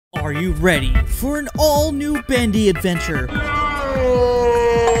Are you ready for an all-new Bendy adventure?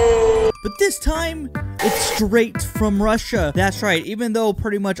 But this time, it's straight from Russia. That's right, even though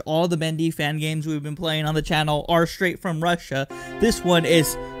pretty much all the Bendy fan games we've been playing on the channel are straight from Russia, this one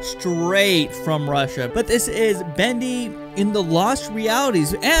is straight from Russia. But this is Bendy in the Lost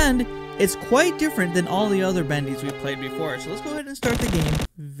Realities, and it's quite different than all the other Bendys we've played before. So let's go ahead and start the game.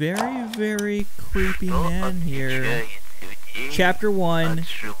 Very, very creepy man here. Chapter 1,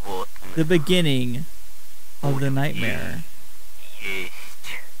 the beginning of the nightmare.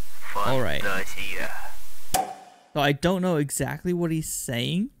 Alright. So I don't know exactly what he's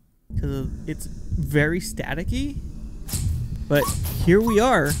saying, because it's very staticky. But here we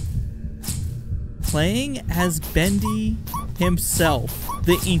are, playing as Bendy himself,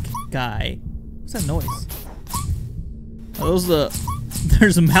 the ink guy. What's that noise? Oh,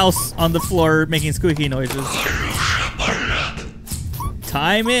 there's a mouse on the floor making squeaky noises.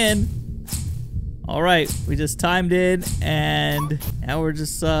 Time in. Alright, we just timed in, and now we're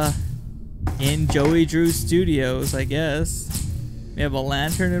just in Joey Drew Studios, I guess. We have a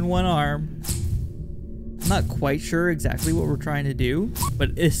lantern in one arm. I'm not quite sure exactly what we're trying to do,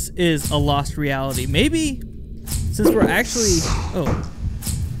 but this is a lost reality. Maybe since we're actually... Oh.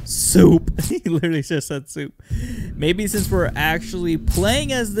 Soup. He literally just said soup. Maybe since we're actually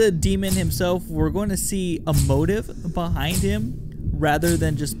playing as the demon himself, we're going to see a motive behind him rather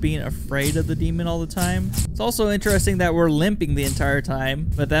than just being afraid of the demon all the time. It's also interesting that we're limping the entire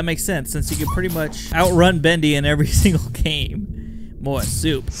time, but that makes sense since you can pretty much outrun Bendy in every single game. More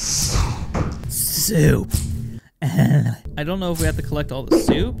soup. Soup. I don't know if we have to collect all the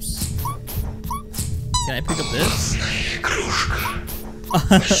soups. Can I pick up this?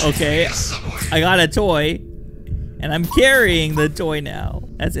 Okay, I got a toy, and I'm carrying the toy now.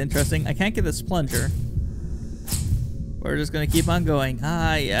 That's interesting. I can't get this plunger. We're just gonna keep on going.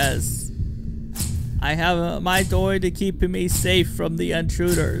 Ah, yes. I have my toy to keep me safe from the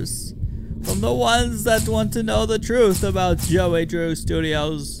intruders. From the ones that want to know the truth about Joey Drew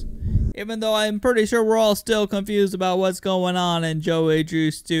Studios. Even though I'm pretty sure we're all still confused about what's going on in Joey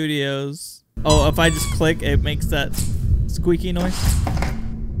Drew Studios. Oh, if I just click, it makes that squeaky noise.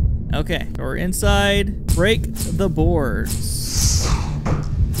 Okay, we're inside. Break the boards.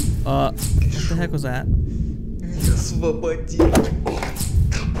 What the heck was that?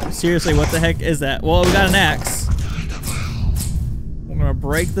 Seriously, what the heck is that? Well, we got an axe. We're gonna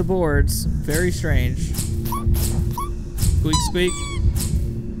break the boards. Very strange. Squeak, squeak.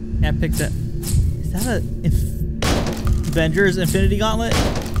 Can't pick that. Is that a Avengers Infinity Gauntlet?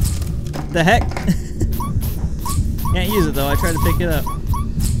 The heck? Can't use it though. I tried to pick it up.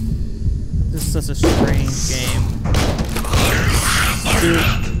 This is such a strange game. Dude.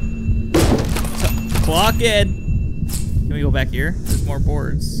 Clock in. Can we go back here? There's more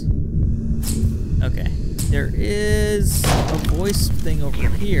boards. Okay. There is a voice thing over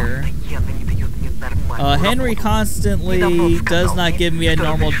here. Henry constantly does not give me a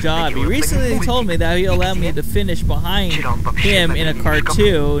normal job. He recently told me that he'll allow me to finish behind him in a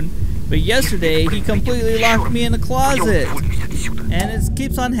cartoon, but yesterday he completely locked me in a closet. And it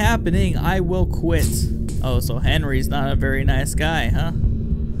keeps on happening. I will quit. Oh, so Henry's not a very nice guy, huh?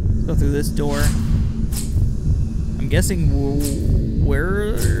 Let's go through this door. I'm guessing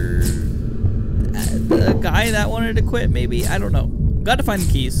where the guy that wanted to quit, maybe? I don't know. Got to find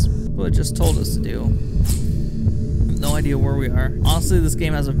the keys. What it just told us to do. I have no idea where we are. Honestly, this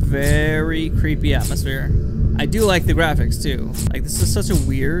game has a very creepy atmosphere. I do like the graphics too. Like, this is such a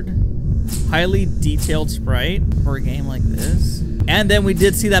weird, highly detailed sprite for a game like this. And then we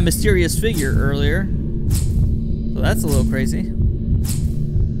did see that mysterious figure earlier. So that's a little crazy.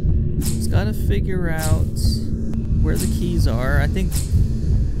 Just gotta figure out where the keys are. I think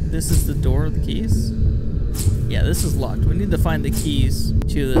this is the door with the keys. Yeah, this is locked. We need to find the keys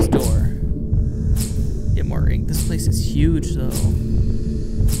to this door. Get more ink. This place is huge though.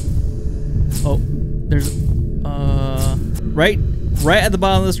 Oh, there's right at the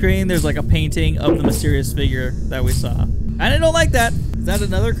bottom of the screen, there's like a painting of the mysterious figure that we saw. I don't like that. Is that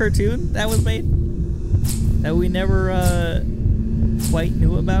another cartoon that was made that we never quite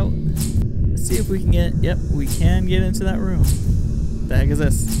knew about? Let's see if we can get, yep, we can get into that room. What the heck is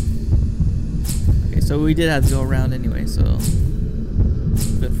this? Okay, so we did have to go around anyway, so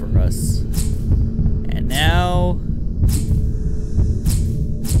good for us. And now,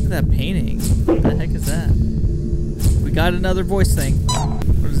 look at that painting. What the heck is that? We got another voice thing.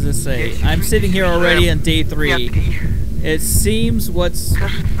 What does this say? I'm sitting here already on day 3. It seems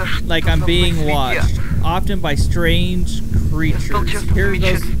like I'm being watched, often by strange creatures. Here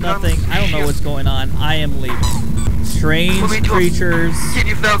goes nothing. I don't know what's going on. I am leaving. strange creatures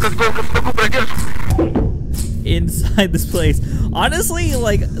inside this place. Honestly,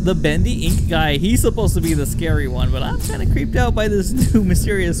 like, the Bendy ink guy, he's supposed to be the scary one, but I'm kind of creeped out by this new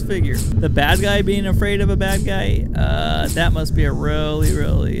mysterious figure. The bad guy being afraid of a bad guy, that must be a really,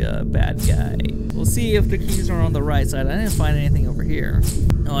 really bad guy. We'll see if the keys are on the right side. I didn't find anything over here.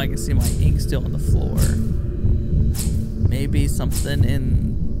 Oh, I can see my ink still on the floor. Maybe something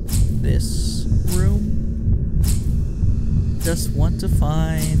in this room? Just want to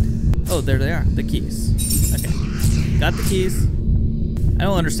find... Oh, there they are, the keys. Okay, got the keys. I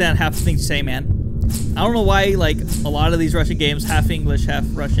don't understand half the things you say, man. I don't know why, like, a lot of these Russian games, half English, half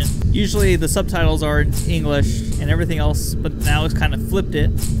Russian. Usually the subtitles are in English and everything else, but now it's kind of flipped it.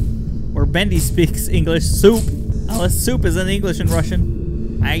 Where Bendy speaks English, soup. Unless soup is in English and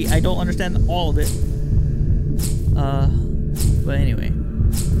Russian. I don't understand all of it. But anyway.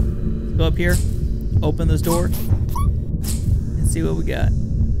 Let's go up here, open this door, and see what we got.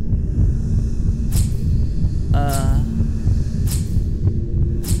 A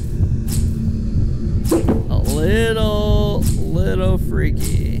little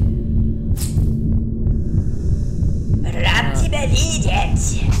freaky. Рад тебя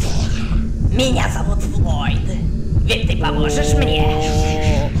видеть. Меня зовут Флойд. Ведь ты поможешь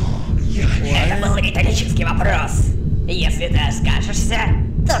мне? Это был риторический вопрос. Если ты откажешься,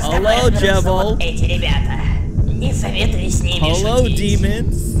 то с тобой разберутся вот эти ребята. Не советую с ними шутить. Hello,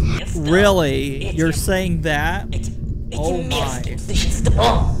 demons. Really? You're saying that? Oh my.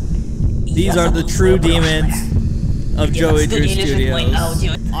 These are the true demons of Joey Drew Studios.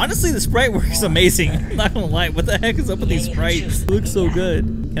 Honestly, the sprite work is amazing. I'm not gonna lie. What the heck is up with these sprites? It looks so good.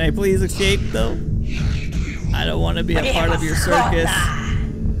 Can I please escape, though? I don't want to be a part of your circus.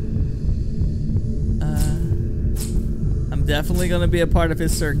 I'm definitely gonna be a part of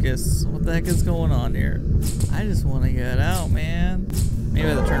his circus. What the heck is going on here? I just want to get out, man. Maybe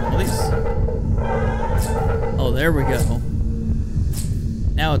I have to turn release. Oh, there we go.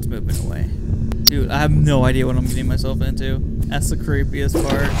 Now it's moving away. Dude, I have no idea what I'm getting myself into. That's the creepiest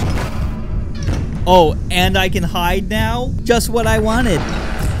part. Oh, and I can hide now? Just what I wanted.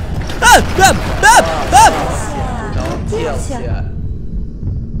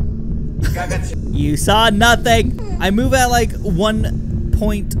 You saw nothing. I move at like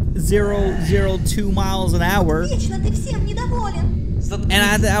 1.002 miles an hour. And I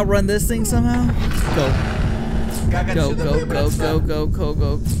had to outrun this thing somehow? Go. Go, go, go, go, go, go,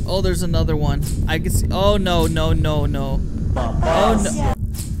 go. Oh, there's another one. I can see. Oh, no, no, no, no. Oh, no.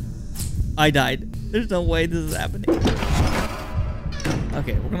 I died. There's no way this is happening.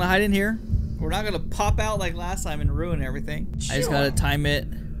 Okay, we're gonna hide in here. We're not gonna pop out like last time and ruin everything. I just gotta time it.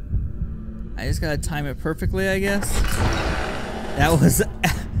 I just gotta time it perfectly, I guess. That was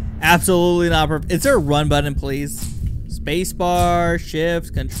absolutely not perfect. Is there a run button, please? Spacebar,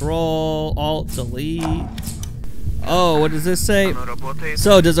 shift, control, alt, delete. Oh, what does this say?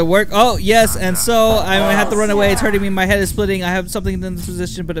 So, does it work? Oh, yes, and so I have to run away. It's hurting me. My head is splitting. I have something in this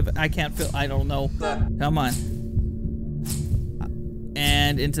position, but if I can't feel, I don't know. Come on.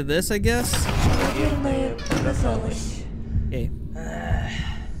 And into this, I guess? Okay.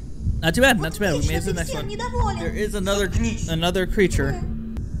 Not too bad, not too bad. We made it to the next one. There is another creature.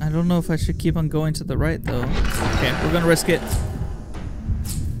 I don't know if I should keep on going to the right, though. Okay, we're gonna risk it.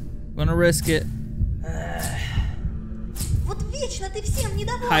 We're gonna risk it.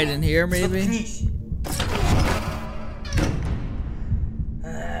 Hide in here, maybe?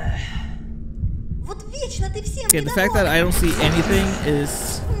 Okay, the fact that I don't see anything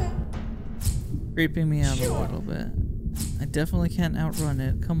is creeping me out a little bit. I definitely can't outrun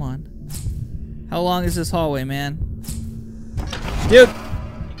it. Come on. How long is this hallway, man? Dude!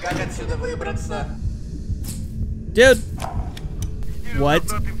 Dude! What?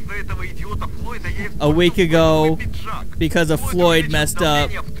 A week ago, because of Floyd messed up.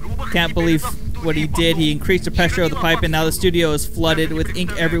 Can't believe what he did. He increased the pressure of the pipe and now the studio is flooded with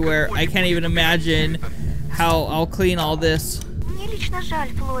ink everywhere. I can't even imagine how I'll clean all this.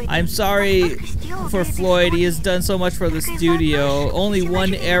 I'm sorry for Floyd. He has done so much for the studio. Only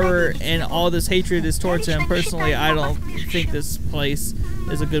one error and all this hatred is towards him. Personally, I don't think this place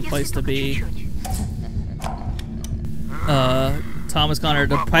is a good place to be. Thomas Connor,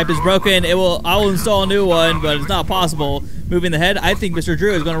 the pipe is broken. I'll install a new one, but it's not possible. Moving the head, I think Mr.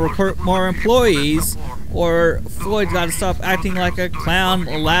 Drew is going to recruit more employees, or Floyd's got to stop acting like a clown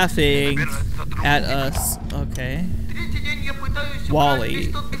laughing at us. Okay. Wally.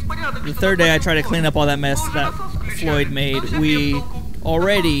 The third day I tried to clean up all that mess that Floyd made. We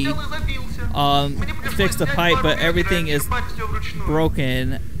already fixed the pipe, but everything is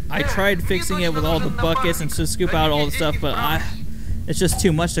broken. I tried fixing it with all the buckets and to scoop out all the stuff, but it's just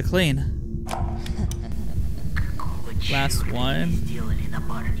too much to clean. Last one.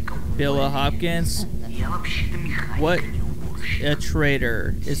 Bill Hopkins. What a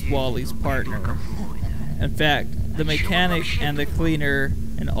traitor is Wally's partner. In fact, the mechanic and the cleaner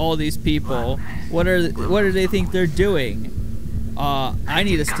and all these people, what do they think they're doing? I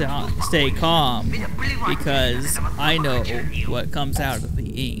need to stay calm because I know what comes out of the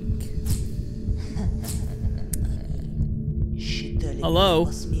ink. Hello?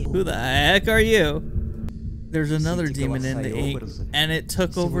 Who the heck are you? There's another demon in the ink, and it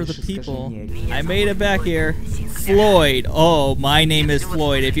took over the people. I made it back here. Floyd. Oh, my name is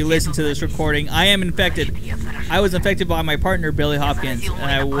Floyd. If you listen to this recording, I am infected. I was infected by my partner, Billy Hopkins, and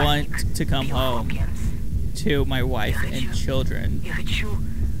I want to come home to my wife and children.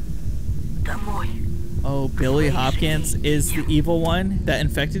 Oh, Billy Hopkins is the evil one that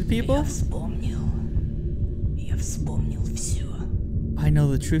infected people? I know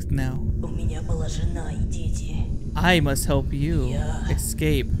the truth now. I must help you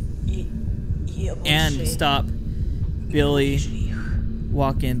escape and stop Billy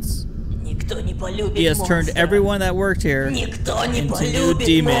Hopkins. He has turned everyone that worked here into new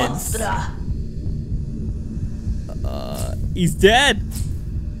demons. He's dead.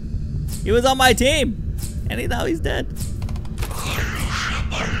 He was on my team, and now he's dead.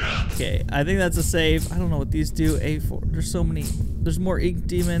 Okay, I think that's a save. I don't know what these do. A4. There's so many. There's more ink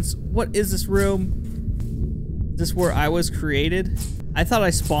demons. What is this room? Is this where I was created? I thought I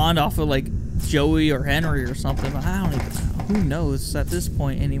spawned off of like Joey or Henry or something, but I don't even know. Who knows at this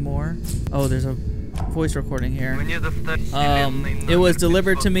point anymore? Oh, there's a voice recording here. It was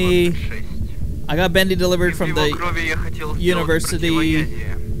delivered to me. I got Bendy delivered from the university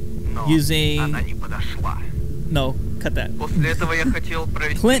using... No, cut that.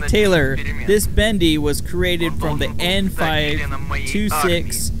 Clint Taylor. This Bendy was created from the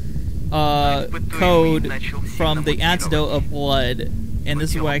N526 code from the Antidote of Blood. And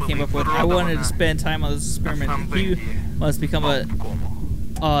this is what I came up with. I wanted to spend time on this experiment. He must become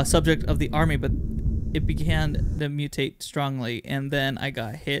a subject of the army, but it began to mutate strongly. And then I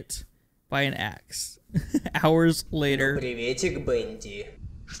got hit by an axe. Hours later. Приветик, Bendy.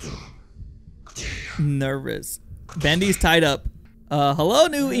 Nervous. Bendy's tied up. Hello,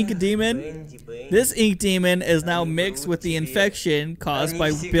 new ink demon. This ink demon is now mixed with the infection caused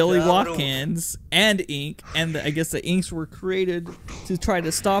by Billy Watkins and ink, and I guess the inks were created to try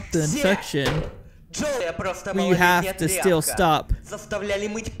to stop the infection. We have to still stop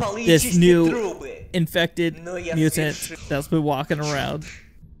this new infected mutant that's been walking around.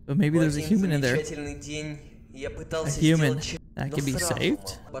 But maybe there's a human in there. A human that can be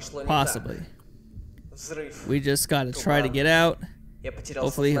saved? Possibly. We just gotta try to get out.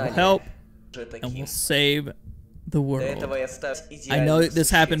 Hopefully he'll help. And we'll save the world. I know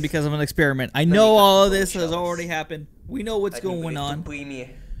this happened because of an experiment. I know all of this has already happened. We know what's going on.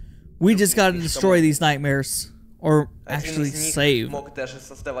 We just gotta destroy these nightmares. Or actually save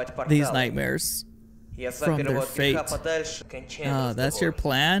these nightmares from their fate. That's your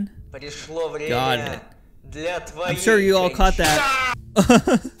plan? Got it. I'm sure you all caught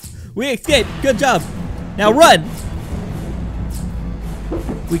that. We escaped. Good job. Now run.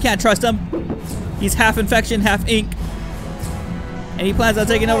 We can't trust him. He's half infection, half ink. And he plans on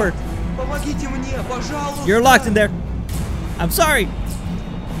taking over. You're locked in there. I'm sorry.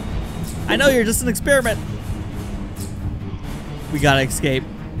 I know you're just an experiment. We gotta escape.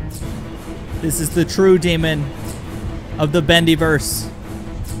 This is the true demon of the Bendyverse.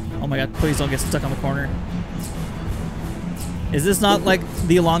 Oh my god, please don't get stuck on the corner. Is this not like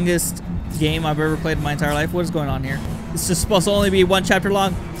the longest game I've ever played in my entire life? What is going on here? It's just supposed to only be one chapter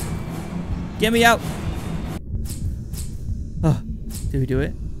long. Get me out. Oh, did we do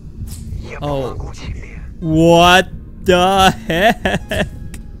it? Oh. What the heck?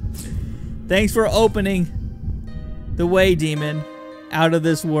 Thanks for opening the way, demon, out of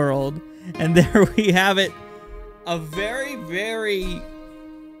this world. And there we have it. A very, very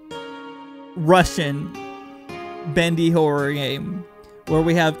Russian Bendy horror game where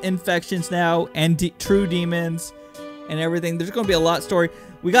we have infections now and true demons and everything. There's going to be a lot story.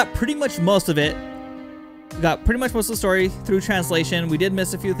 We got pretty much most of it. We got pretty much most of the story through translation. We did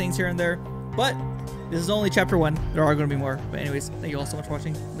miss a few things here and there, but this is only chapter 1. There are going to be more. But anyways, thank you all so much for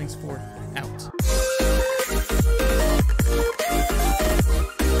watching. LiNX4 out.